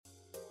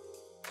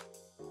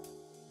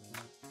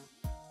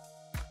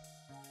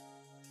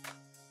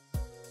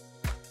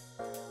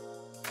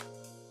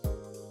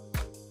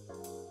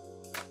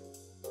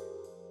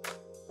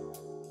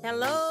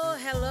Hello,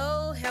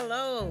 hello,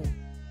 hello.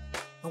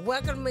 And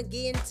welcome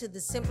again to the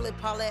Simply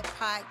Paulette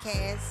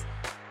podcast,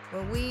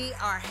 where we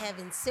are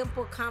having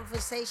simple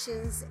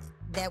conversations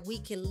that we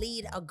can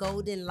lead a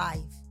golden life.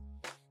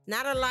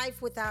 Not a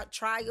life without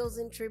trials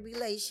and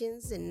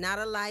tribulations, and not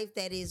a life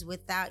that is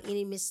without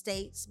any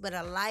mistakes, but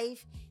a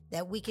life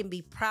that we can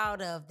be proud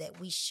of, that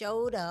we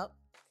showed up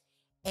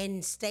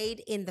and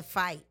stayed in the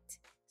fight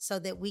so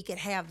that we could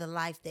have the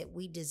life that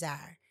we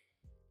desire,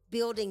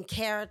 building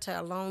character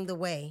along the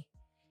way.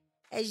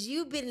 As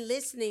you've been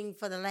listening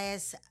for the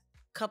last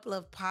couple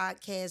of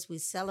podcasts, we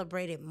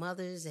celebrated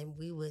mothers and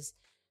we was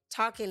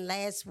talking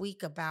last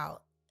week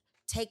about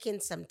taking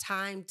some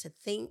time to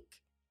think.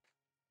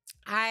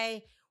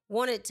 I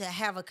wanted to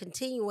have a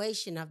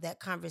continuation of that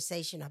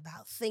conversation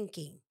about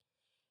thinking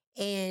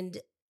and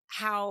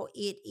how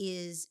it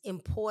is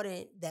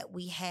important that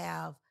we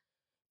have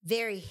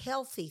very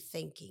healthy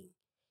thinking.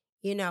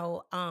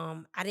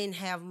 I didn't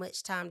have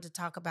much time to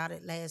talk about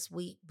it last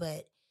week,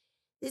 but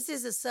this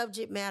is a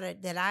subject matter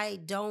that I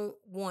don't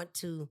want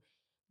to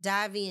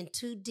dive in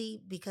too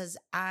deep because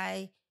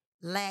I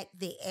lack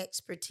the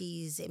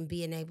expertise in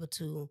being able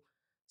to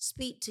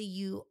speak to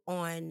you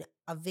on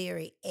a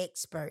very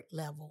expert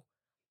level.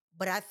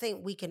 But I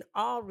think we can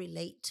all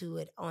relate to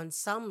it on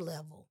some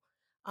level,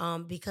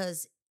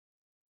 because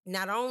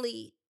not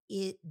only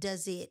it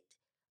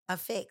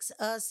affects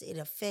us, it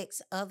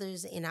affects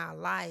others in our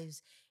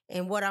lives.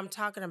 And what I'm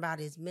talking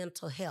about is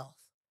mental health.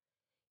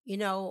 You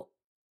know,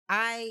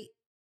 I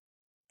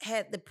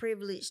had the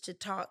privilege to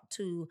talk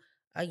to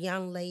a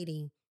young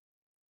lady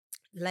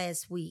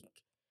last week,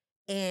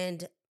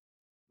 and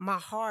my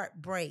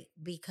heart break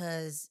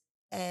because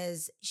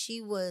as she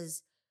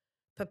was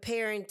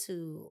preparing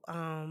to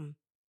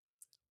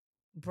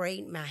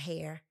braid my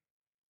hair,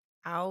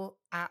 I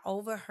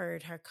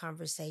overheard her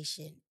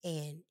conversation,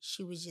 and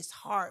she was just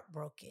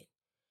heartbroken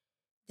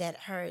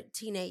that her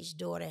teenage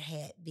daughter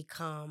had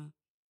become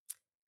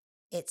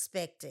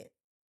expectant.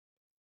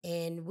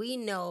 And we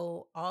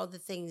know all the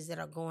things that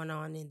are going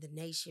on in the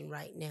nation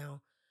right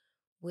now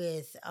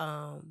with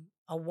a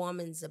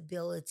woman's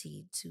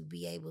ability to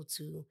be able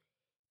to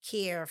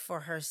care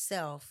for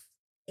herself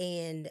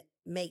and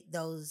make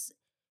those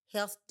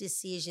health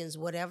decisions,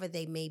 whatever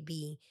they may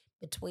be,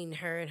 between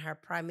her and her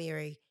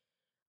primary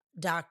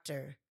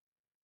doctor.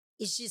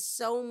 It's just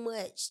so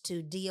much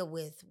to deal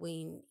with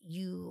when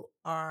you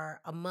are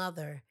a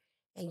mother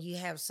and you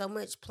have so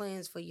much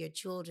plans for your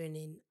children,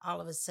 and all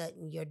of a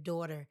sudden your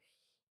daughter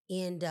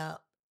end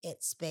up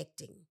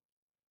expecting.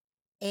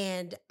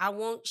 And I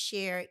won't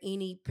share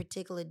any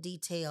particular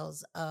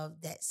details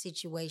of that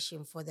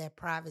situation for their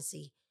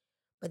privacy,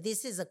 but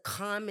this is a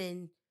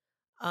common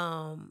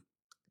um,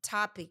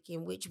 topic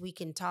in which we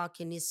can talk,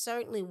 and it's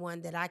certainly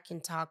one that I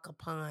can talk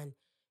upon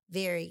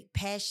very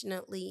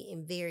passionately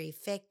and very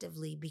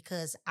effectively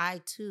because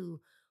I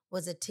too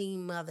was a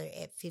teen mother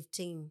at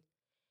 15.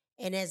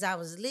 And as I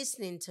was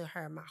listening to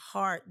her, my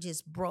heart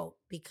just broke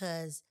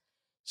because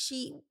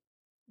she,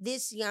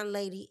 this young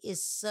lady,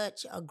 is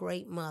such a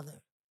great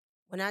mother.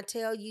 When I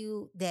tell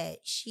you that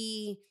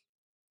she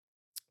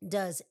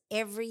does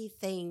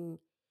everything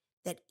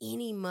that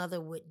any mother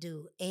would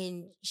do,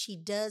 and she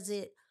does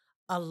it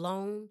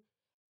alone,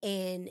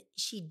 and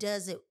she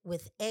does it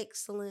with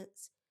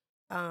excellence.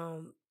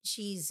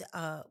 She's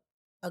a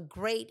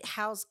great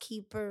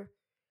housekeeper,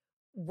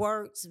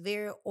 works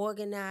very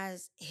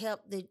organized,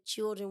 help the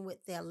children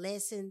with their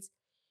lessons.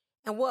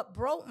 And what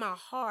broke my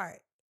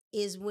heart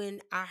is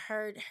when I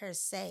heard her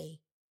say,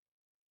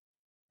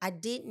 I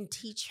didn't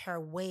teach her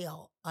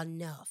well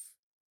enough,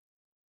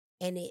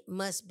 and it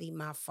must be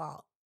my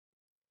fault.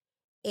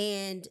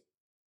 And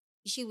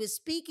she was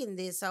speaking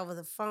this over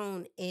the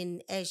phone.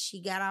 And as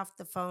she got off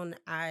the phone,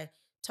 I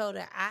told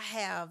her, I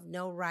have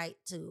no right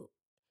to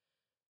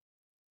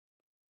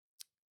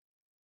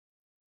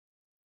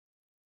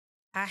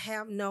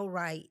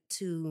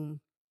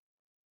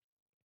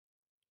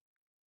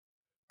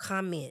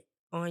comment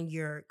on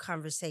your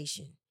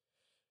conversation.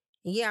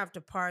 And you have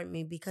to pardon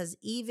me because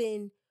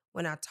even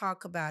when I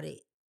talk about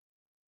it,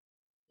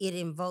 it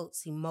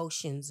invokes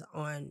emotions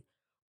on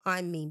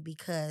me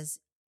because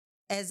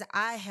as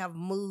I have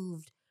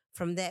moved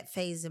from that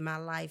phase in my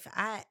life,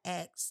 I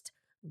asked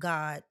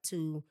God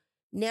to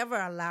never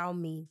allow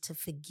me to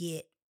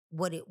forget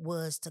what it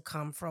was to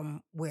come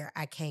from where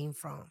I came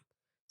from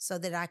so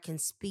that I can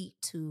speak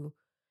to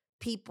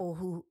people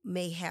who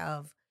may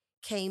have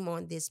came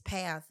on this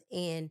path.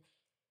 And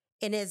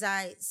as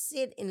I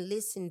sit and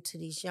listen to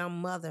this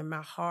young mother,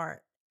 my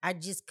heart, I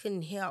just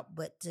couldn't help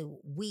but to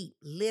weep,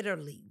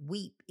 literally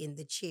weep in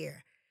the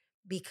chair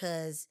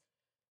because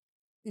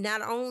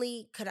not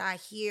only could I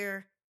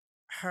hear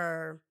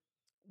her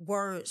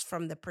words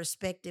from the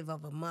perspective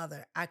of a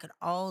mother, I could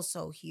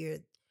also hear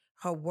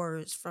her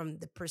words from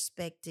the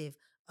perspective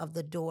of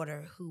the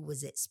daughter who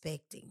was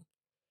expecting.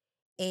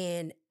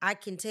 And I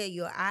can tell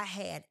you, I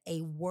had a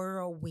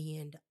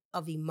whirlwind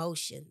of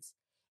emotions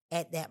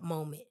at that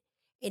moment.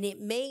 And it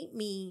made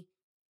me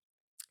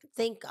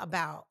think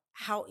about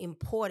how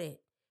important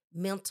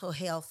mental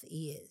health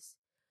is.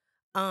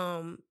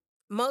 um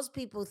most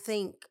people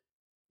think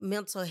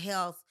mental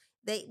health,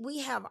 we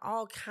have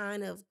all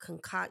kind of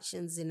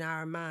concoctions in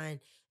our mind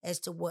as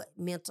to what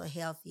mental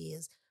health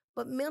is,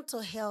 but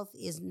mental health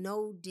is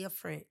no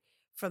different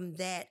from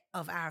that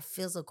of our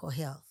physical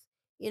health.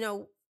 You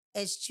know,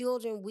 as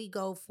children we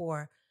go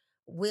for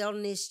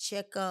wellness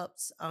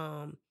checkups,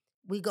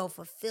 we go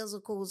for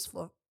physicals,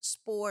 for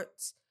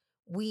sports,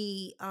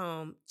 we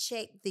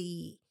check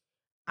the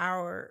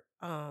our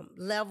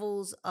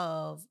levels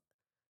of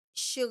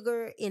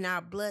sugar in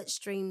our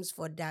bloodstreams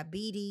for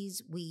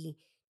diabetes. We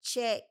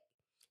check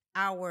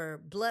our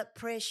blood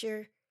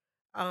pressure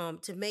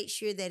to make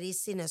sure that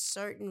it's in a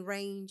certain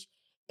range.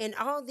 And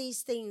all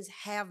these things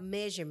have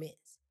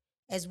measurements.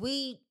 As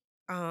we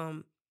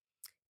um,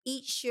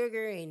 eat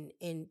sugar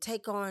and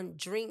take on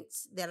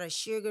drinks that are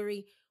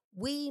sugary,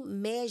 we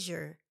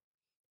measure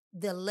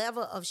the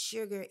level of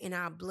sugar in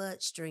our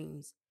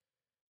bloodstreams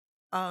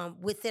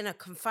within a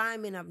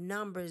confinement of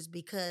numbers,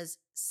 because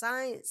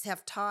science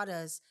have taught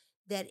us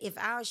that if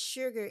our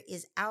sugar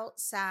is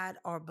outside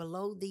or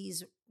below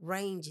these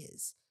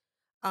ranges,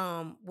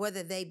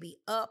 whether they be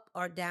up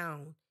or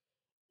down,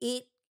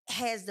 it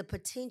has the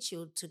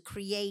potential to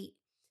create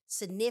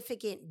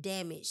significant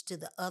damage to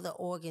the other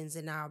organs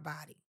in our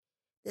body.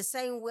 The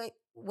same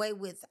way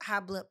with high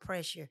blood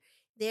pressure,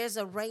 there's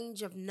a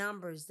range of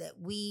numbers that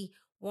we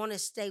want to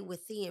stay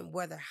within,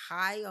 whether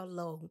high or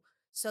low,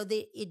 so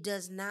that it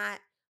does not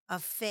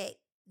affect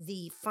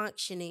the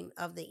functioning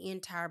of the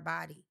entire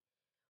body.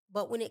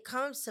 But when it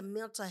comes to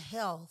mental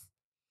health,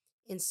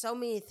 and so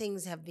many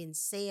things have been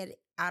said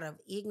out of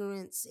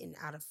ignorance and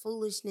out of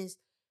foolishness,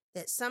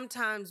 that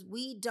sometimes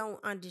we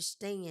don't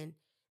understand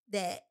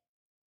that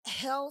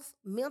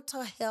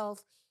mental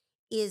health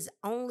is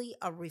only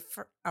a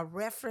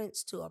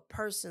reference to a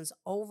person's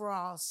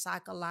overall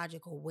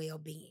psychological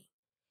well-being.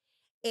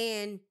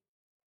 And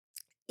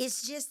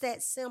it's just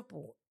that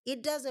simple.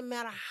 It doesn't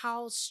matter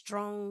how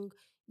strong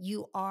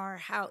you are,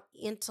 how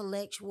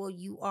intellectual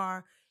you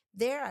are.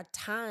 There are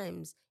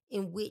times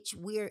in which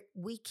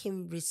we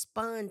can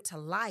respond to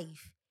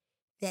life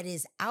that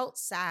is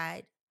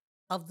outside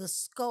of the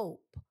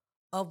scope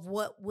of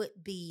what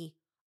would be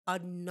a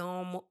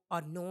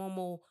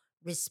normal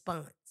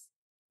response.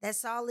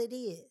 That's all it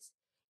is.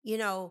 You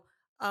know,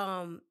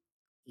 um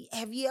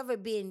have you ever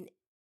been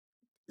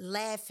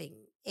laughing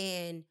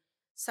and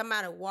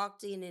somebody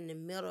walked in the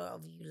middle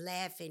of you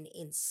laughing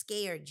and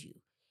scared you?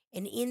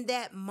 And in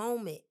that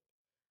moment,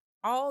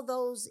 all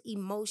those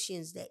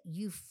emotions that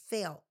you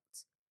felt,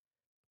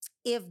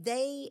 if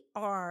they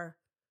are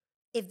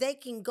if they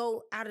can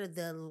go out of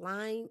the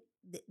line,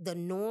 the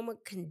normal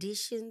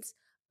conditions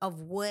of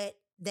what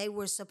they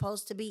were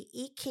supposed to be,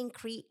 it can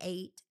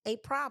create a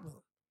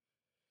problem.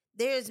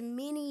 There's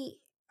many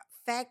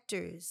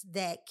factors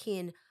that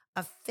can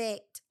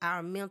affect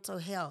our mental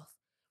health,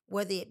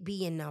 whether it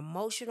be in the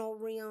emotional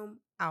realm,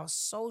 our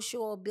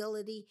social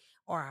ability,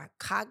 or our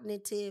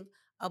cognitive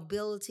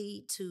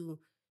ability to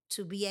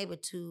be able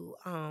to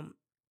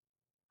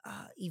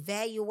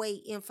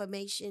evaluate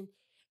information.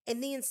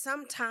 And then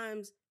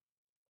sometimes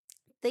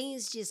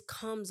things just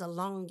comes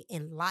along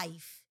in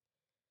life,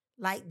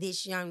 like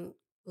this young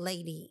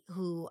lady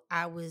who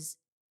I was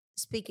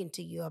speaking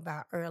to you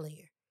about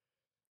earlier.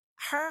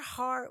 Her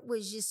heart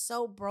was just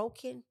so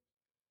broken.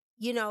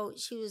 You know,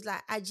 she was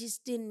like, I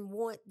just didn't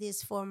want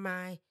this for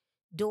my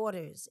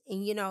daughters.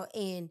 And,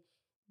 and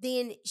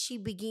then she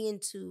began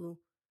to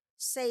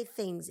say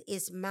things.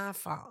 It's my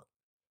fault.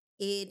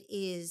 It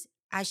is,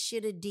 I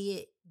should have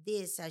did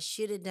this. I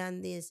should have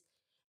done this.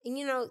 And,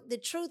 the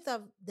truth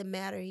of the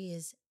matter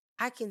is,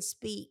 I can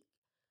speak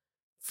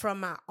from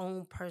my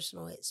own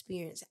personal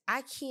experience.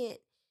 I can't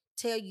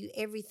tell you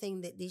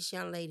everything that this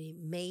young lady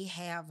may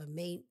have or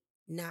may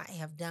not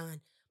have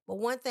done. But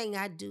one thing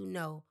I do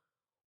know,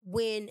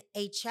 when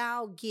a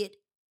child get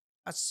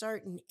a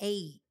certain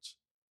age,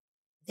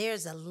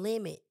 there's a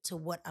limit to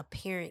what a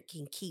parent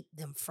can keep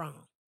them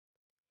from.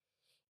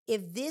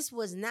 If this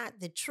was not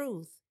the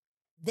truth,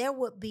 there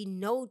would be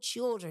no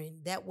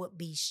children that would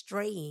be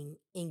straying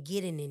and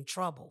getting in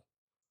trouble.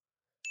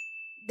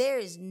 There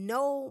is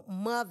no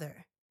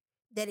mother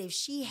that, if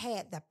she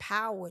had the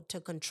power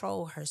to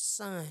control her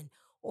son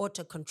or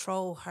to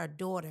control her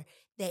daughter,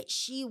 that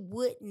she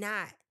would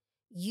not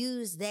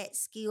use that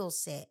skill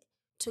set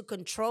to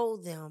control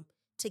them,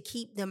 to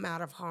keep them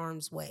out of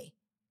harm's way.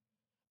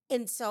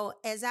 And so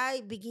as I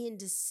began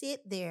to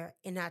sit there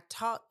and I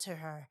talked to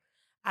her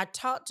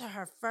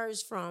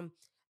first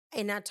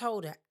and I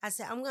told her, I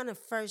said, I'm going to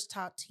first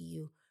talk to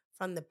you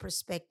from the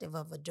perspective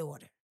of a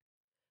daughter,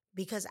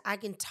 because I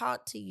can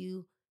talk to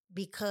you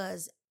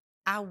because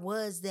I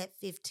was that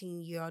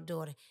 15-year-old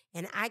daughter,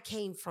 and I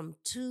came from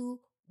two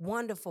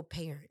wonderful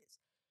parents,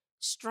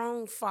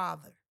 strong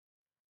father,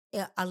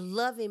 a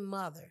loving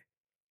mother.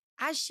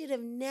 I should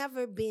have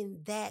never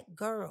been that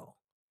girl,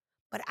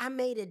 but I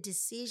made a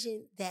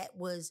decision that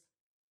was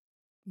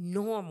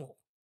normal.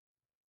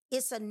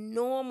 It's a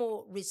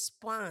normal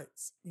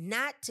response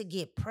not to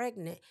get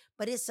pregnant,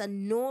 but it's a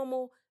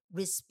normal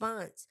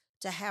response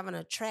to have an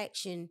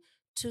attraction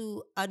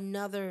to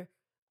another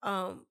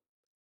um,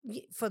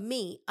 for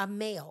me, a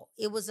male.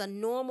 It was a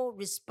normal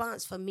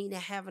response for me to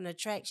have an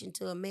attraction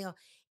to a male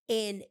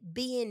and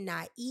being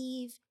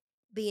naive,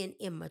 being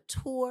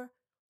immature,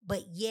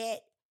 but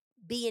yet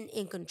being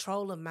in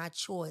control of my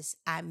choice.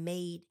 I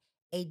made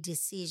a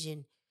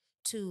decision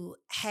to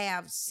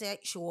have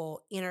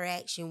sexual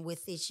interaction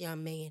with this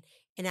young man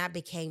and I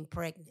became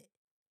pregnant.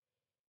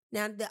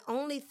 Now, the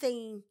only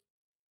thing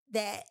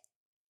that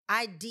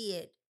I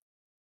did,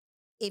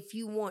 if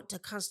you want to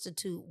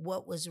constitute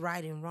what was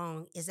right and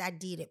wrong, is I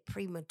did it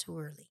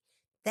prematurely.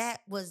 That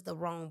was the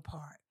wrong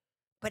part.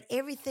 But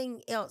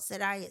everything else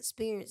that I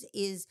experienced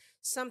is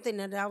something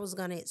that I was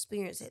going to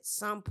experience at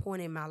some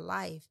point in my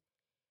life.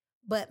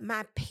 But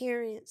my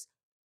parents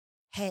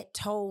had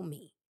told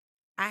me,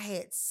 I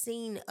had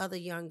seen other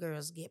young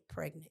girls get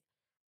pregnant.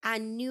 I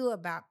knew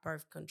about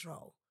birth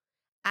control.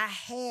 I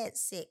had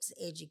sex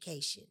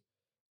education.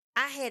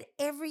 I had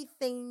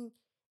everything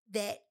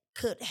that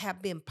could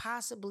have been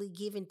possibly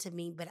given to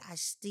me, but I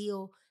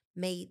still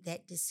made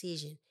that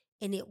decision.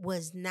 And it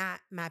was not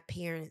my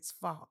parents'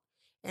 fault.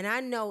 And I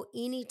know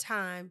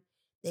anytime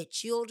that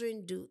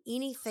children do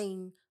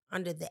anything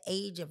under the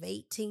age of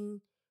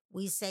 18,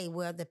 we say,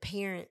 well, the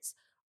parents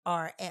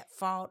are at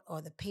fault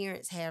or the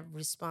parents have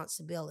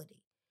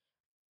responsibility.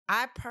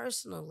 I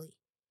personally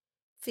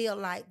feel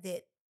like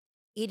that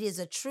it is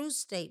a true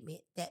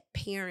statement that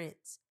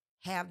parents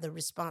have the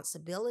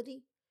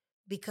responsibility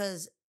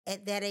because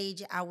at that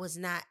age, I was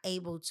not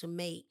able to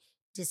make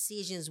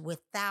decisions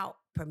without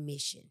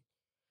permission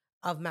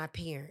of my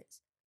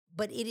parents.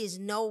 But it is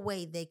no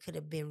way they could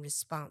have been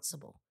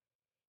responsible.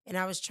 And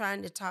I was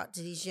trying to talk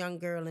to this young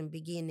girl and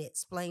begin to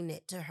explain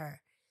it to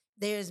her.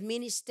 There's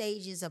many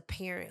stages of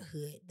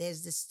parenthood.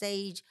 There's the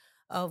stage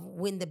of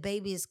when the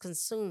baby is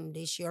consumed.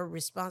 It's your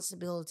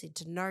responsibility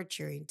to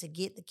nurture and to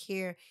get the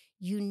care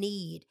you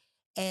need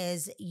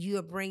as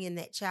you're bringing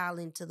that child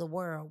into the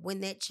world.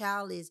 When that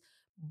child is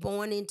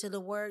born into the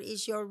world,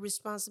 it's your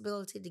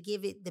responsibility to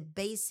give it the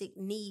basic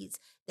needs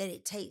that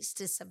it takes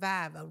to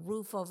survive: a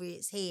roof over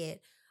its head,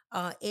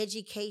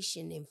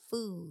 education, and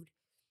food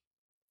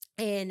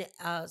and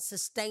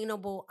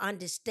sustainable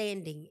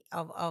understanding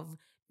of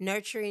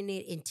nurturing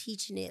it and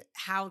teaching it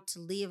how to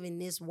live in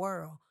this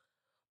world.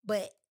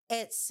 But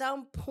at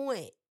some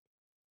point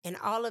in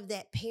all of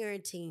that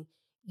parenting,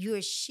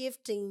 you're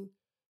shifting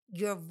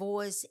your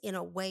voice in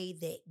a way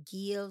that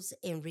gives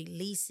and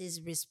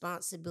releases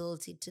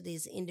responsibility to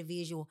this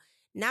individual.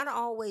 Not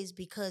always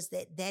because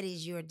that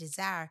is your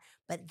desire,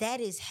 but that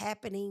is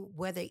happening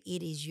whether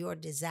it is your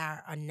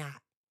desire or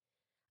not.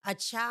 A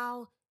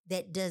child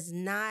that does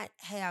not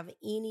have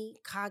any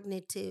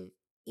cognitive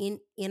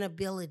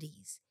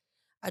inabilities,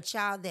 a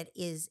child that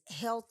is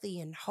healthy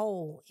and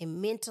whole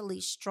and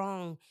mentally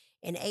strong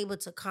and able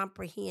to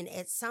comprehend,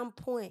 at some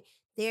point,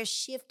 they're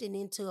shifting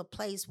into a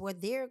place where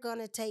they're going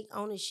to take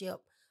ownership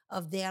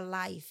of their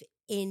life.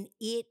 And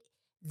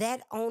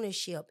that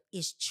ownership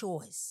is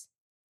choice.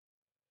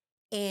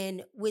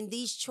 And when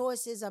these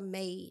choices are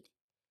made,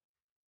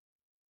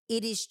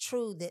 it is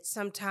true that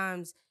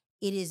sometimes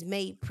it is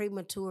made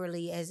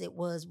prematurely, as it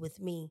was with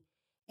me.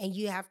 And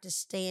you have to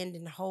stand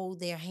and hold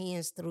their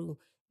hands through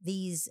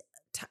these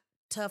t-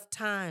 tough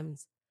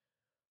times.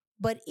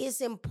 But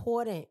it's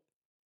important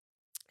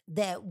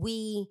that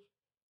we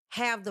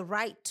have the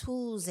right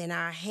tools in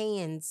our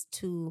hands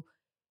to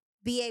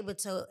be able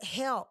to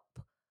help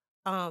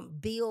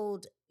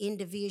build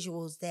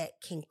individuals that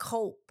can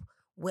cope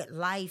with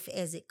life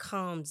as it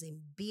comes and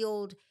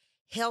build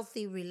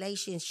healthy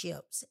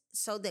relationships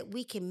so that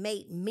we can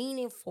make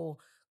meaningful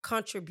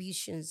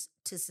contributions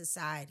to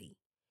society.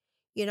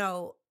 You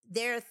know,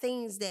 there are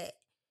things that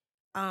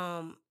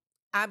um,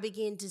 I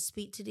begin to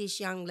speak to this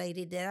young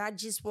lady that I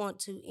just want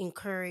to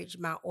encourage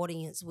my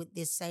audience with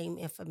this same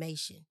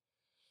information.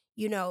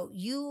 You know,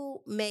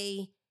 you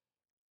may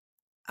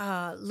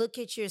look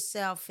at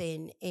yourself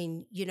and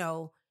and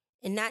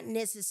not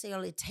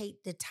necessarily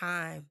take the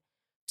time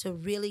to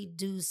really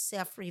do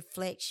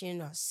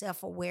self-reflection or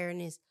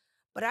self-awareness,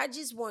 but I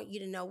just want you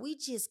to know we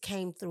just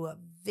came through a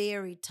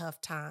very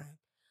tough time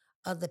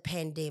of the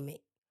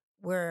pandemic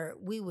where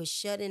we were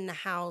shut in the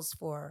house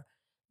for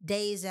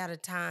days at a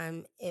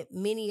time.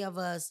 Many of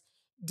us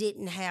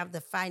didn't have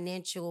the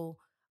financial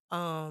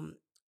um,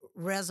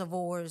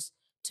 reservoirs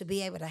to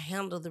be able to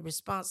handle the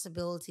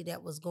responsibility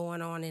that was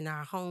going on in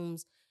our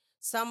homes.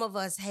 Some of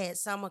us had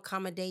some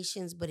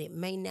accommodations, but it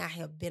may not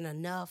have been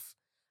enough.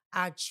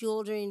 Our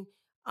children,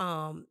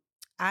 um,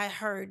 I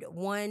heard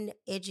one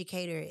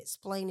educator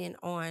explaining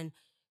on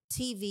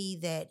TV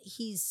that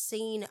he's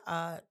seen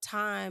a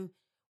time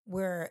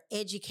where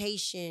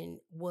education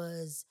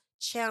was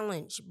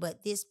challenged,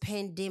 but this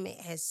pandemic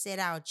has set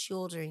our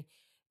children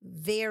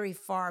very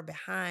far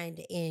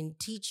behind, and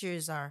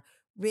teachers are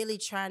really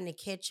trying to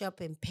catch up,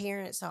 and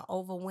parents are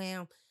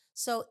overwhelmed.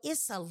 So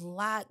it's a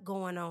lot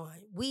going on.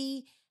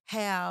 We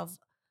have,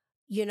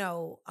 you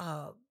know,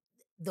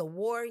 the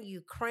war in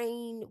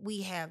Ukraine.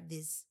 We have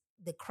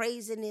the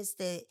craziness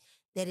that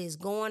is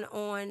going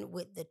on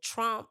with the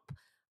Trump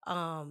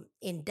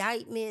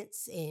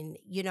indictments and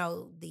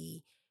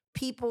the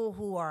people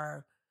who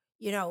are,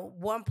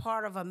 one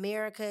part of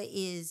America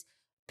is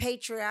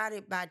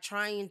patriotic by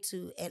trying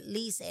to at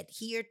least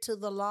adhere to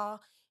the law.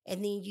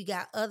 And then you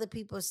got other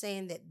people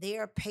saying that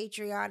they're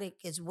patriotic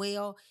as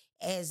well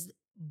as,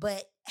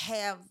 but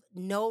have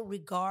no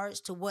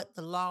regards to what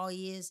the law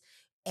is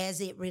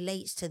as it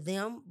relates to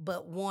them,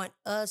 but want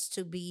us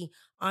to be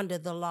under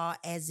the law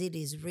as it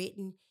is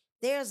written.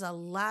 There's a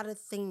lot of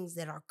things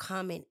that are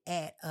coming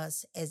at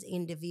us as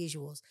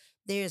individuals.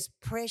 There's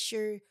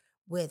pressure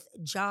with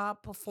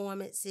job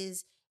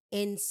performances,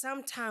 and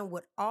sometimes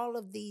with all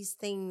of these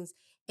things,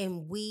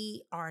 and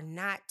we are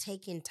not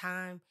taking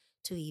time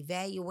to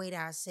evaluate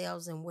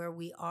ourselves and where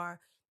we are,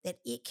 that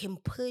it can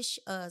push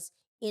us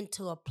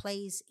into a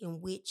place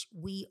in which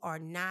we are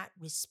not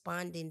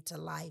responding to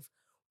life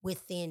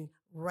within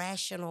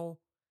rational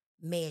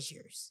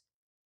measures.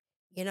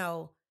 You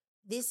know,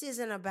 this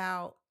isn't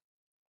about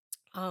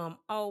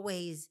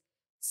always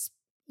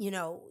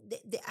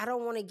I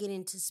don't want to get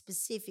into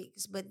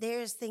specifics, but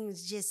there's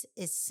things just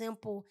as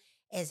simple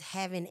as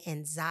having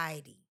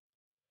anxiety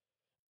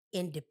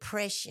and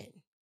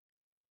depression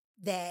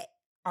that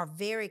are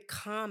very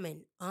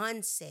common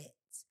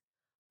onsets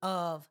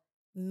of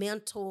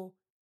mental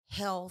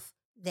health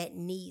that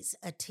needs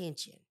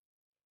attention.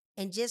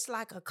 And just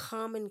like a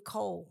common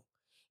cold,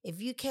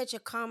 if you catch a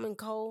common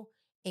cold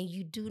and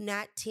you do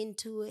not tend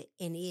to it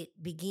and it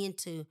begin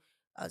to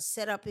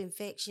set up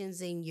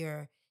infections in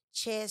your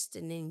chest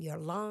and in your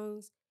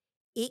lungs,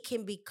 it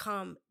can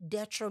become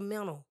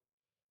detrimental.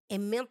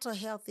 And mental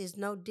health is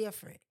no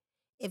different.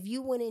 If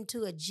you went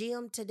into a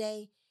gym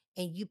today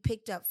and you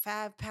picked up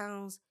 5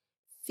 pounds,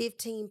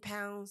 15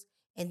 pounds,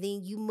 and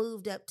then you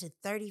moved up to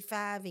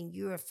 35 and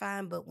you're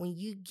fine, but when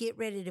you get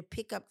ready to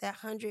pick up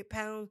that 100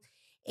 pounds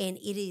and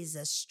it is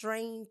a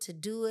strain to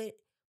do it,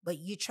 but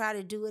you try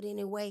to do it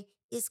anyway,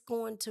 it's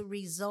going to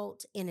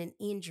result in an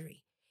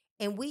injury.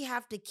 And we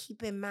have to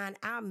keep in mind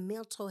our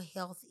mental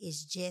health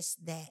is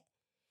just that.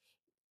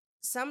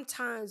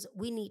 Sometimes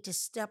we need to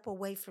step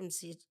away from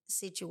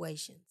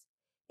situations.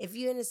 If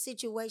you're in a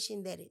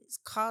situation that is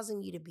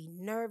causing you to be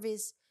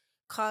nervous,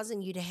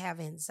 causing you to have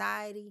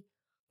anxiety,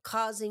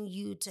 causing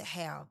you to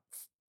have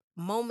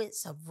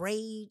moments of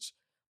rage,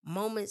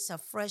 moments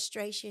of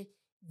frustration,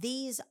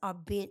 these are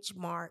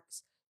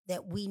benchmarks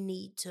that we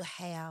need to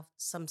have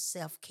some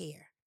self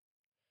care.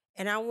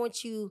 And I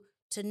want you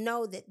to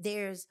know that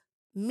there's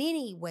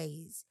many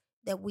ways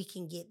that we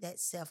can get that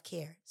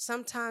self-care.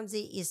 Sometimes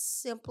it is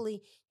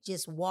simply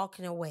just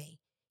walking away,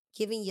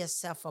 giving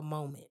yourself a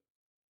moment.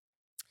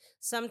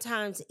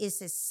 Sometimes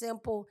it's as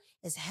simple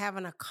as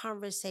having a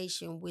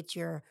conversation with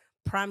your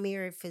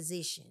primary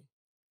physician.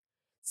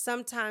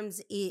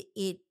 Sometimes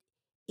it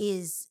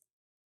is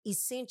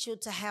essential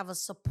to have a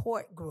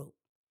support group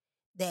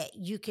that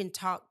you can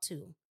talk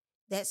to.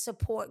 That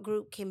support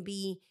group can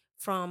be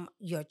from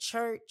your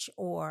church,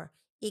 or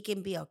it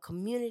can be a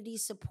community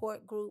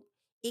support group.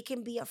 It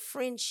can be a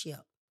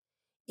friendship.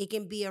 It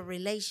can be a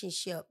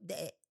relationship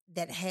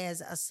that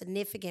has a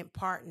significant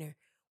partner.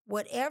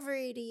 Whatever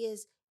it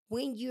is,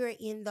 when you're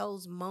in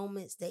those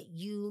moments that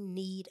you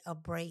need a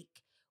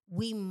break,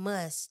 we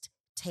must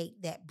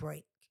take that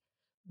break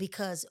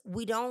because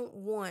we don't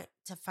want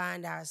to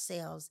find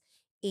ourselves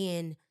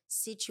in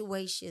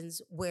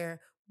situations where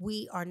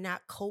we are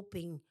not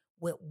coping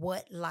with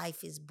what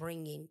life is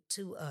bringing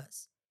to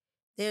us.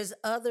 There's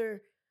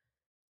other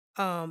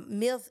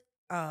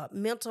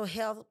mental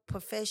health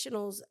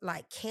professionals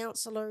like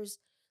counselors,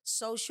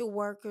 social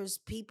workers,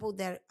 people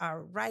that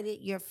are right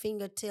at your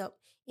fingertip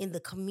in the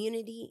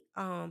community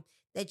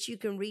that you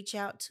can reach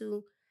out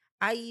to.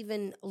 I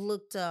even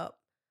looked up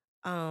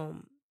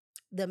um,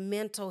 the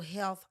mental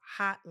health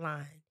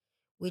hotline,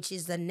 which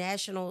is the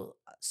National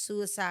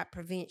Suicide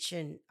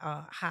Prevention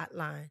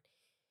Hotline.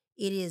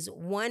 It is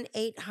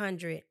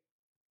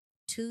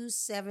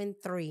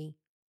 1-800-273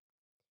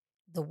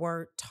 the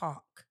word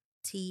talk,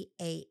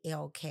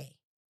 TALK.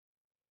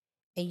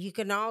 And you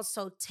can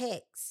also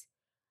text,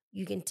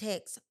 you can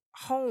text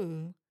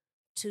home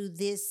to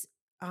this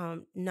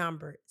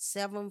number,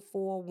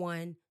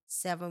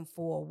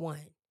 741-741.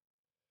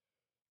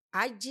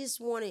 I just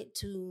wanted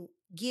to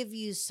give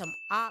you some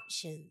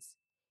options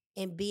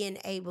in being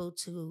able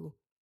to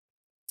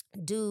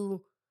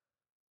do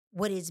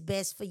what is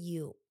best for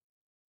you.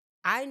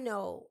 I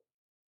know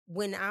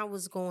when I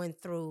was going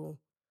through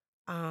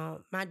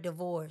my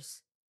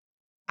divorce,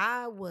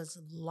 I was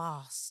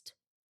lost.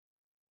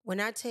 When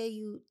I tell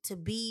you to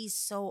be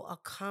so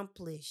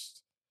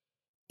accomplished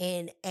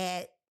and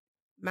at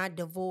my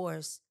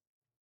divorce,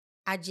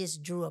 I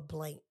just drew a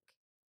blank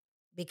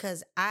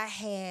because I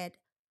had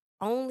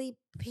only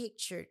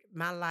pictured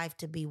my life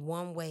to be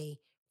one way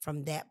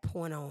from that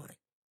point on.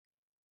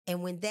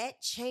 And when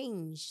that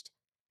changed,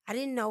 I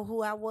didn't know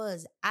who I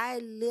was. I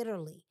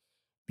literally,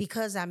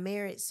 because I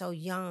married so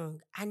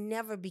young, I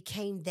never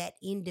became that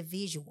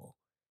individual.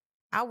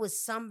 I was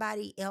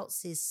somebody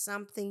else's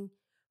something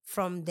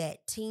from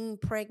that teen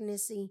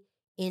pregnancy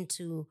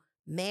into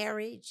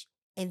marriage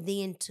and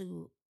then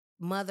to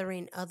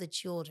mothering other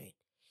children.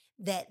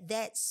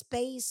 That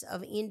space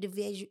of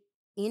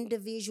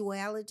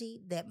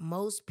individuality that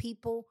most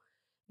people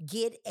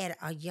get at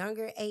a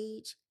younger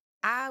age.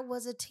 I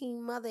was a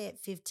teen mother at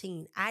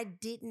 15. I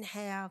didn't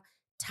have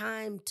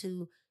time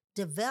to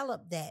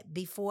develop that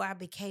before I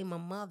became a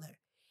mother.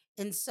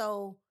 And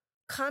so,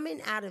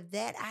 coming out of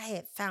that, I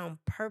had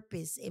found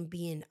purpose in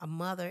being a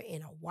mother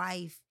and a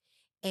wife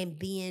and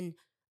being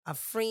a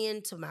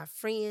friend to my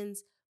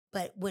friends.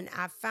 But when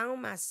I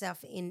found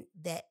myself in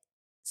that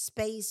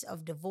space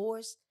of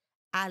divorce,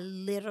 I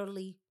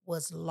literally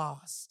was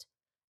lost.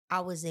 I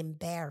was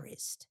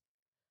embarrassed.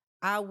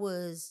 I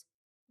was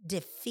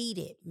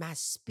defeated. My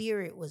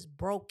spirit was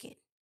broken.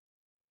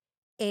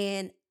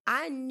 And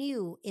I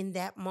knew in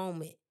that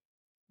moment,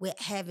 with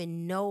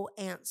having no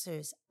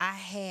answers, I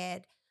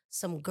had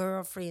some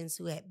girlfriends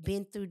who had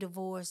been through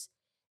divorce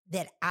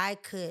that I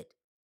could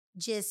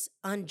just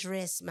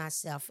undress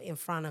myself in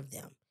front of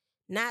them.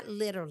 Not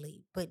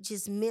literally, but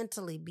just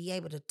mentally be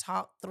able to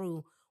talk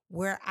through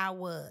where I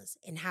was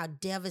and how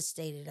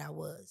devastated I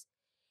was.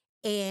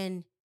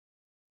 And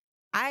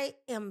I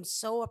am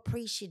so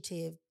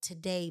appreciative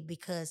today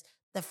because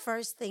the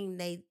first thing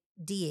they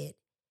did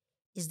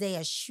is they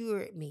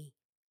assured me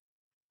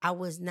I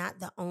was not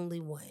the only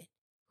one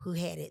who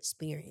had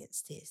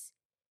experienced this.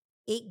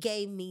 It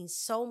gave me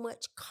so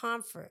much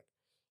comfort,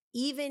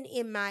 even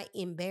in my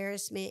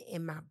embarrassment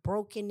and my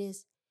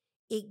brokenness.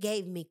 It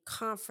gave me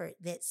comfort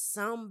that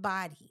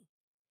somebody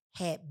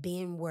had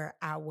been where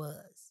I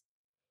was.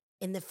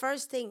 And the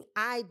first thing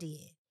I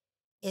did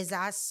is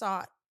I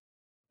sought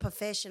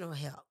professional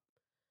help.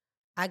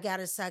 I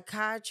got a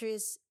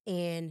psychiatrist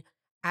and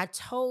I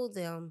told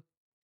them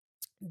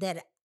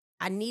that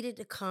I needed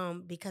to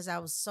come because I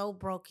was so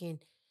broken.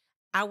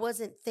 I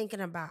wasn't thinking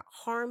about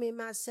harming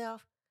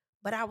myself,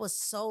 but I was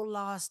so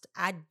lost.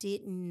 I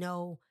didn't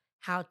know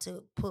how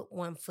to put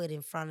one foot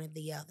in front of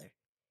the other.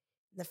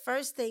 The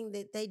first thing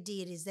that they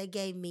did is they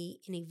gave me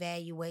an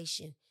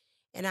evaluation.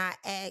 And I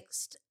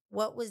asked,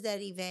 what was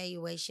that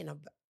evaluation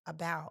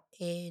about?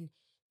 And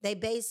they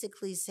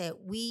basically said,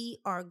 we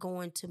are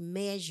going to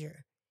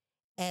measure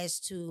as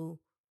to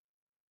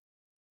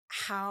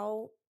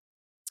how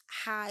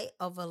high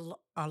of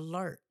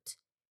alert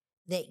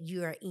that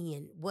you're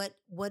in. What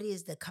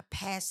is the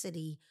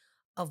capacity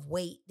of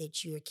weight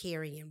that you're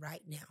carrying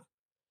right now?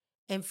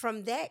 And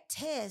from that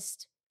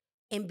test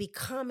and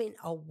becoming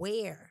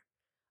aware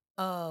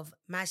of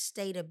my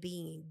state of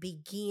being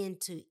begin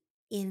to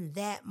in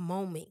that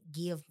moment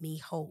give me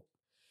hope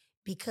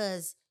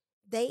because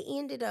they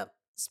ended up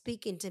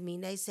speaking to me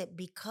and they said,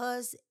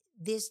 because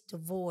this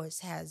divorce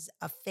has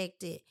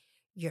affected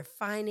your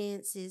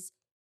finances,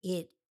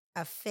 it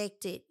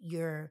affected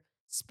your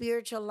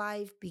spiritual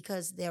life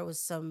because there was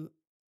some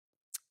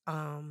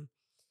um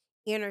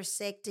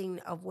intersecting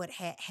of what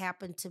had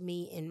happened to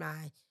me in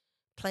my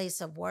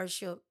place of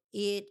worship.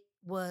 It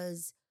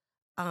was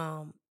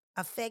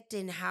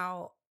affecting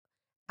how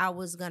I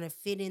was going to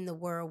fit in the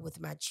world with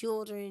my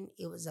children.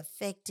 It was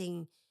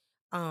affecting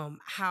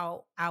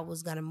how I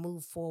was going to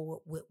move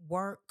forward with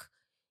work.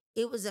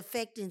 It was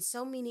affecting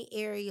so many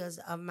areas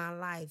of my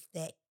life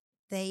that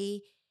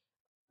they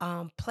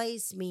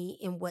placed me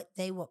in what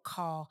they would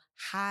call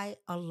high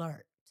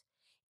alert.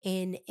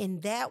 And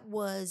that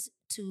was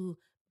to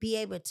be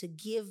able to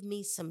give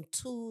me some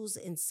tools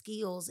and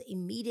skills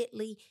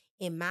immediately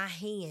in my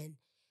hand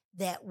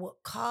that would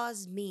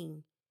cause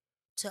me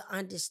to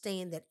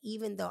understand that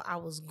even though I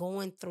was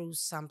going through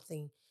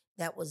something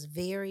that was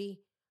very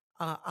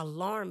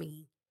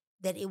alarming,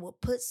 that it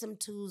would put some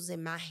tools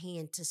in my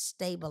hand to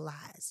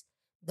stabilize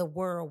the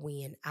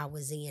whirlwind I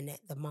was in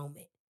at the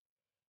moment.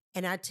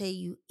 And I tell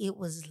you, it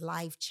was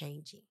life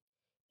changing.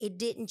 It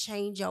didn't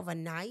change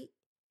overnight.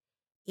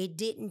 It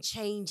didn't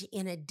change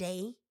in a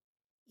day.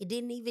 It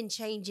didn't even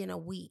change in a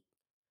week,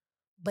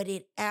 but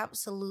it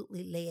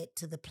absolutely led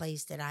to the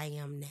place that I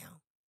am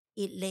now.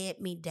 It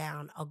led me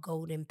down a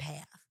golden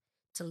path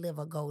to live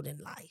a golden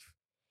life.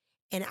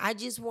 And I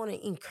just want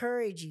to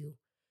encourage you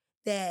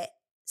that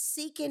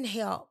seeking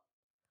help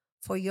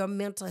for your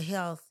mental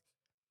health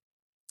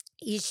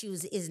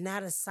issues is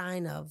not a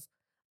sign of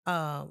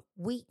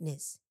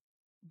weakness,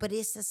 but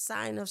it's a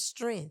sign of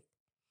strength.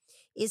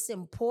 It's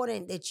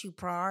important that you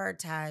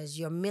prioritize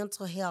your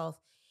mental health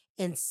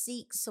and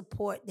seek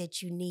support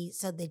that you need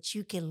so that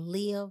you can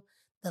live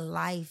the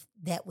life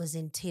that was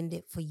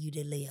intended for you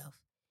to live.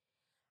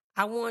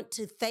 I want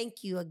to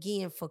thank you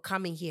again for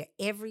coming here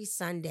every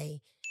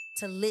Sunday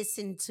to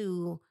listen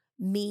to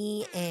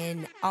me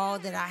and all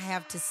that I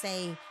have to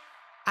say.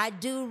 I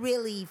do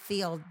really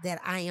feel that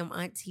I am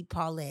Auntie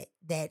Paulette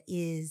that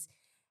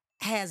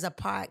has a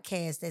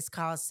podcast that's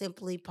called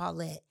Simply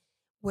Paulette,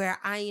 where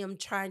I am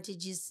trying to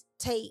just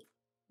take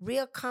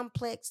real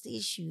complex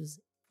issues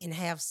and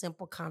have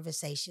simple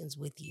conversations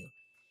with you.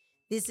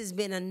 This has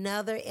been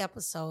another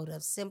episode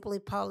of Simply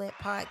Paulette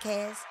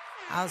Podcast.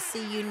 I'll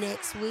see you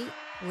next week.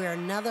 We're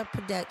another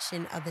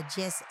production of the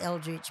Jess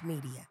Eldridge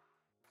Media.